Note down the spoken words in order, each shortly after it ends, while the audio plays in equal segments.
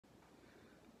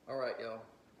All right, y'all.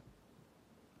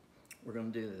 We're gonna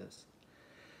do this.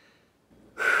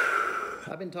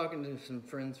 I've been talking to some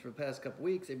friends for the past couple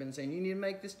weeks. They've been saying, you need to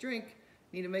make this drink.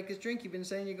 You need to make this drink. You've been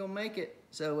saying you're gonna make it.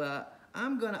 So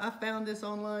I found this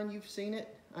online. You've seen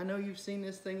it. I know you've seen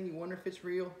this thing and you wonder if it's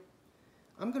real.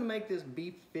 I'm gonna make this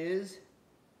beef fizz.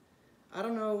 I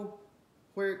don't know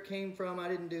where it came from. I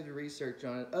didn't do the research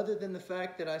on it, other than the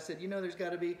fact that I said, you know, there's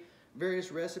gotta be various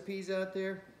recipes out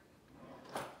there.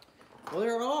 Well,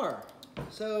 there are.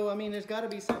 So, I mean, there's gotta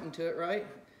be something to it, right?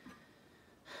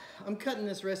 I'm cutting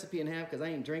this recipe in half because I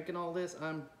ain't drinking all this.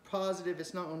 I'm positive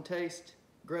it's not gonna taste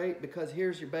great because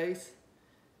here's your base,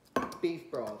 beef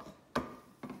broth.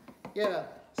 Yeah,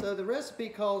 so the recipe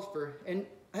calls for, and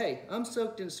hey, I'm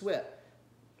soaked in sweat.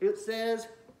 It says,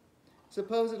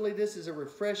 supposedly this is a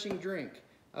refreshing drink.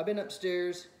 I've been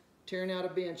upstairs tearing out a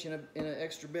bench in an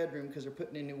extra bedroom because they're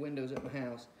putting in new windows at my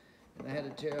house. And I had to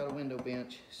tear out a window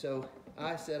bench. So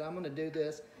I said, I'm gonna do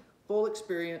this full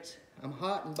experience. I'm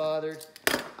hot and bothered.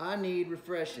 I need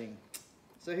refreshing.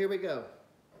 So here we go.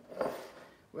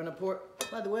 We're gonna pour,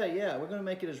 by the way, yeah, we're gonna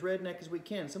make it as redneck as we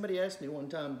can. Somebody asked me one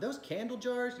time, those candle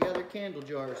jars? Yeah, they're candle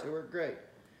jars, they work great.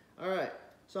 All right,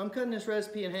 so I'm cutting this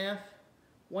recipe in half.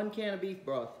 1 can of beef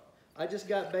broth. I just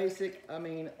got basic,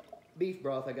 beef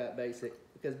broth I got basic,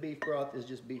 because beef broth is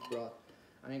just beef broth.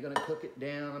 I ain't gonna cook it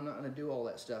down, I'm not gonna do all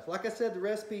that stuff. Like I said, the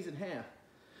recipe's in half.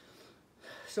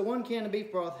 So 1 can of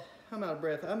beef broth, I'm out of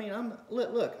breath. I mean,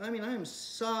 I'm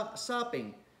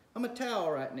sopping. I'm a towel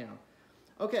right now.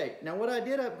 Okay, now what I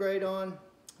did upgrade on,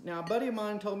 now a buddy of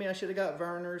mine told me I should have got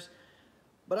Verner's,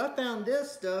 but I found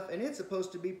this stuff and it's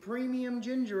supposed to be premium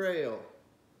ginger ale.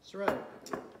 That's right.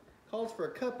 Calls for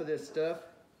a cup of this stuff.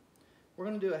 We're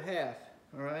gonna do a half,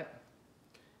 all right?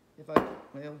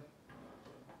 Well,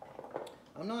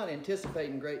 I'm not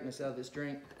anticipating greatness out of this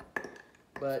drink,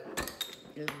 but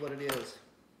it is what it is.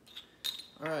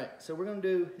 All right, so we're gonna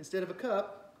do, instead of a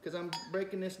cup, because I'm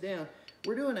breaking this down,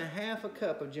 we're doing a half a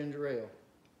cup of ginger ale.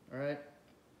 All right,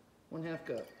 1/2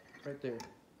 cup, right there.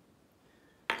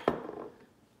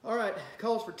 All right,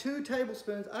 calls for 2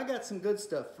 tablespoons. I got some good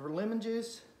stuff for lemon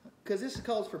juice, because this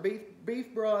calls for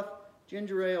beef broth,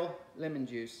 ginger ale, lemon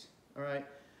juice. All right,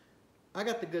 I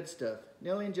got the good stuff.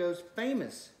 Nellie and Joe's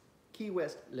famous Key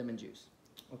West lemon juice.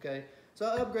 Okay, so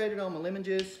I upgraded on my lemon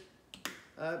juice,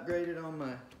 I upgraded on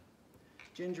my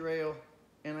ginger ale,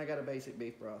 and I got a basic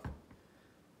beef broth.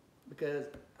 Because,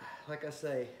 like I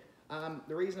say,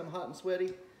 the reason I'm hot and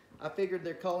sweaty, I figured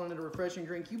they're calling it a refreshing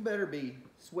drink. You better be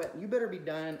sweating. You better be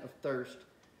dying of thirst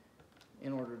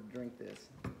in order to drink this.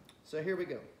 So here we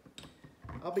go.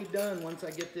 I'll be done once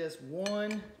I get this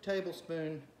 1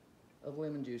 tablespoon of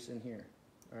lemon juice in here.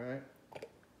 All right.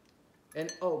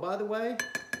 And oh, by the way,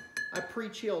 I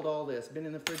pre-chilled all this. Been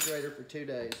in the refrigerator for 2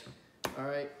 days. All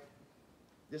right.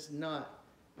 This is not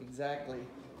exactly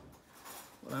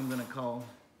what I'm gonna call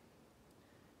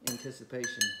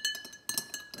anticipation.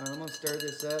 I'm gonna stir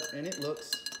this up and it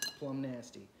looks plumb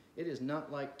nasty. It is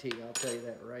not like tea, I'll tell you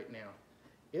that right now.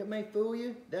 It may fool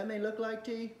you, that may look like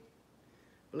tea,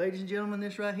 but ladies and gentlemen,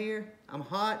 this right here, I'm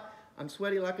hot, I'm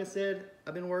sweaty, like I said.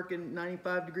 I've been working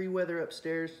 95-degree weather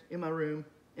upstairs in my room,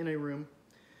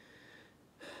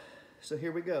 So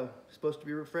here we go, it's supposed to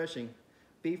be refreshing.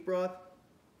 Beef broth,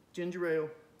 ginger ale,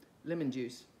 lemon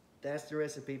juice. That's the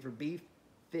recipe for beef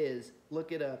fizz.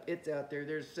 Look it up, it's out there,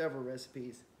 there's several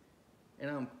recipes. And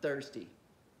I'm thirsty.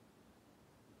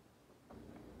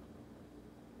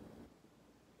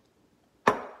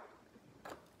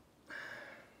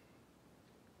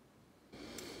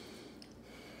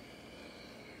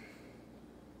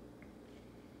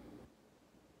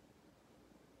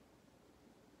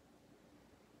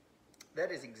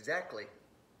 That is exactly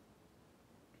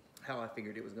how I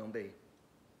figured it was gonna be.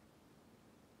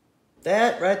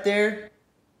 That right there,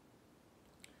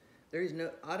 there is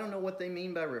no, I don't know what they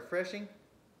mean by refreshing,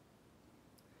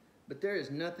 but there is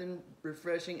nothing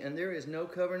refreshing and there is no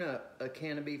covering up a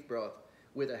can of beef broth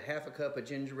with a 1/2 cup of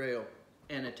ginger ale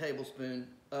and a tablespoon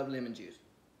of lemon juice.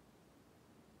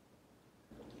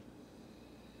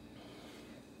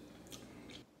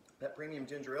 That premium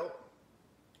ginger ale,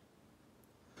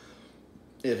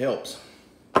 it helps.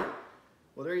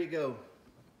 Well, there you go.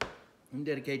 I'm gonna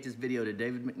dedicate this video to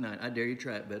David McKnight. I dare you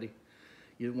try it, buddy.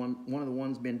 You're one of the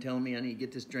ones been telling me I need to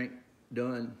get this drink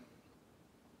done.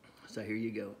 So here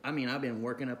you go. I mean, I've been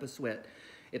working up a sweat.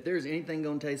 If there's anything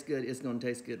gonna taste good, it's gonna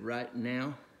taste good right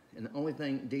now. And the only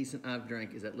thing decent I've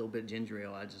drank is that little bit of ginger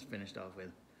ale I just finished off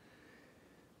with.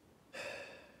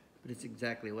 But it's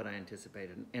exactly what I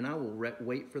anticipated. And I will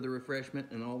wait for the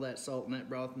refreshment, and all that salt and that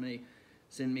broth may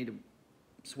send me to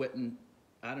sweating,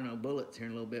 I don't know, bullets here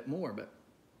in a little bit more, but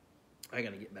I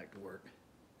gotta get back to work.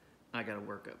 I gotta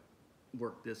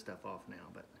work this stuff off now,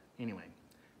 but anyway.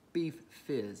 Beef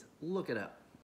Fizz, look it up.